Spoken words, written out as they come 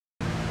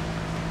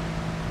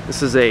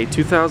This is a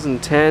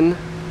 2010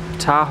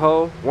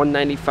 Tahoe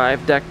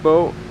 195 deck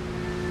boat.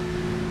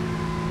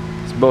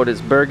 This boat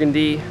is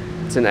burgundy.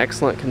 It's in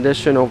excellent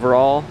condition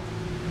overall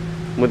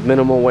with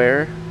minimal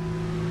wear.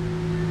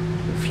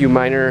 A few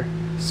minor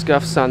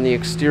scuffs on the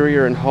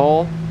exterior and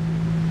hull.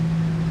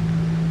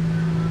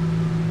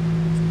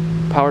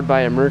 Powered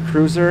by a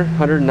Mercruiser,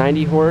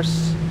 190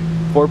 horse,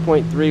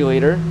 4.3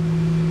 liter.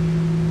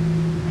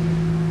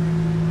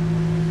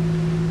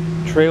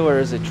 Trailer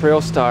is a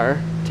Trailstar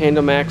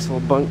tandem axle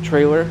bunk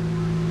trailer.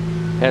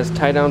 Has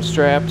tie down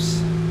straps,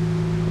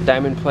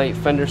 diamond plate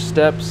fender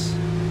steps,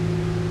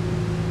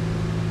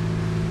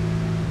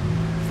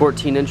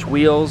 14-inch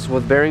wheels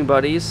with bearing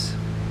buddies,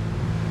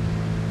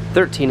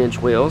 13-inch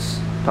wheels,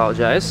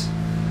 apologize.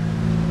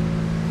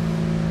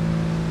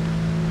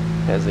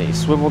 Has a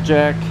swivel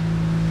jack,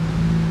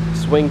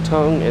 swing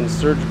tongue, and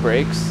surge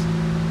brakes.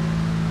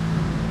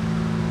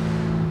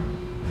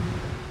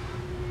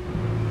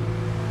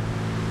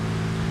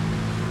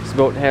 This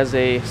boat has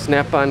a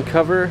snap-on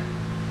cover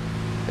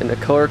and a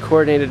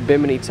color-coordinated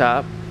bimini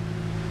top.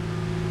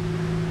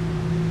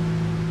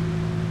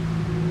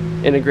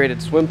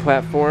 Integrated swim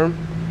platform,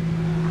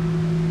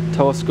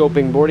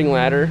 telescoping boarding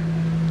ladder,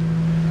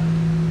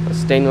 a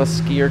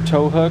stainless skier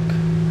tow hook,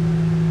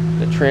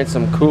 the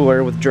transom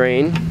cooler with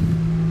drain.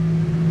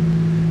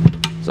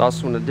 There's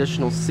also an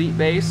additional seat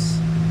base.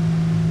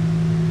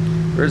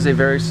 There's a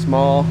very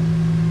small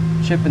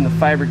chip in the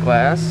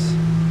fiberglass.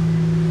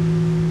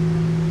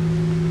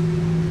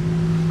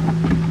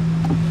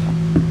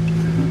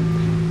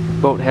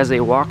 Boat has a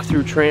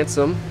walk-through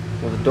transom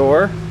with a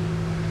door.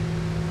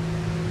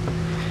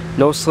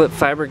 No slip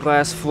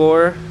fiberglass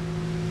floor.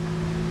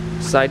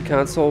 Side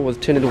console with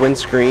tinted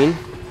windscreen.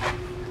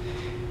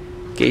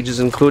 Gauges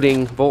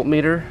including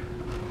voltmeter,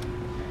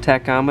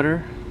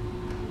 tachometer,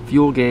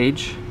 fuel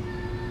gauge,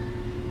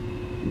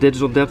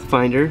 digital depth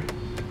finder,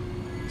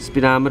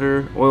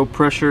 speedometer, oil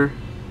pressure,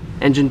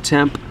 engine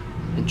temp,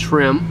 and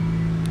trim.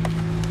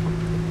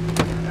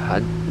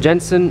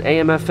 Jensen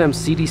AM/FM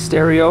CD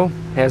stereo,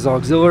 has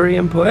auxiliary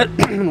input,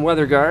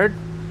 weather guard,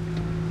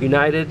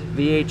 United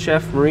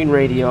VHF marine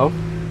radio,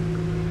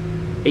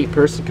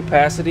 8-person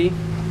capacity,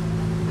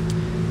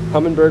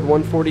 Humminbird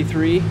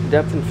 143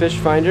 depth and fish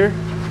finder,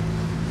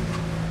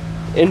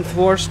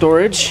 in-floor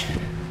storage,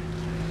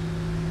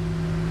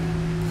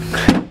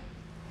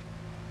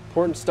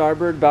 port and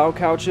starboard bow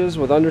couches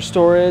with under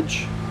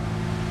storage,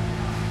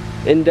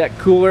 in-deck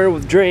cooler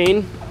with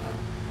drain,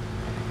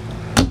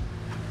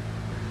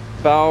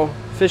 bow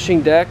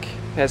fishing deck,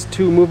 has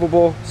 2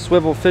 movable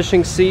swivel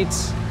fishing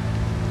seats,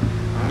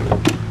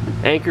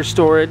 anchor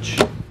storage,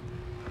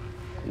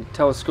 and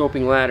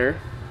telescoping ladder,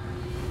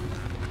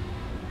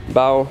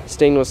 bow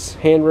stainless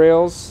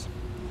handrails,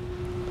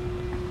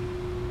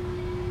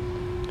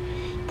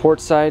 port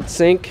side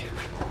sink,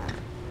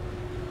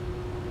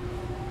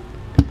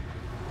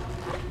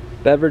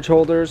 beverage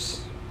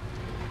holders,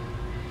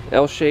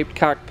 L-shaped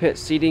cockpit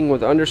seating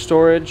with under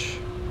storage,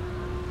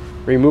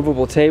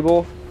 removable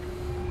table,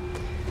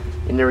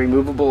 and a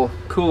removable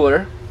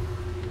cooler.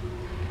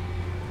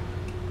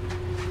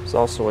 There's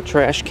also a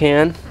trash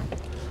can.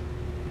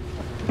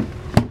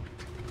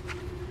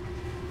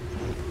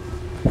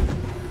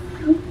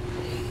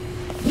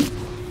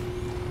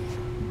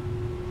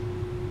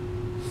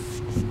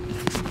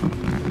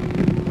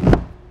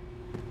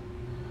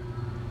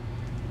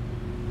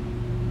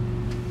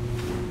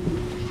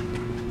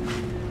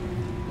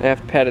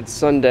 Aft padded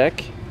sun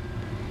deck.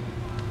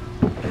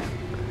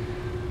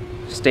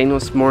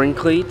 Stainless mooring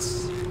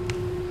cleats.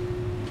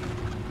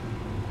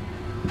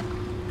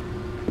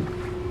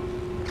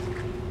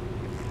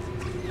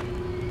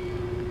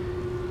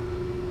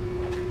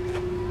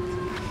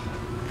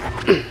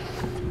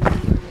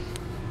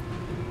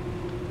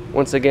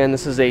 Once again,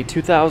 this is a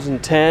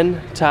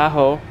 2010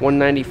 Tahoe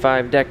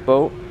 195 deck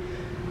boat,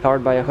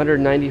 powered by a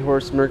 190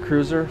 horse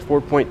Mercruiser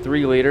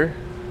 4.3 liter.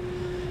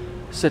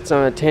 Sits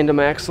on a tandem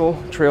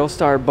axle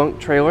Trailstar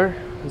bunk trailer.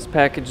 This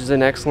package is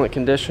in excellent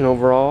condition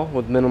overall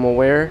with minimal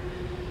wear.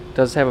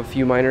 Does have a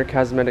few minor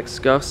cosmetic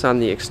scuffs on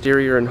the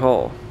exterior and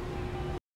hull.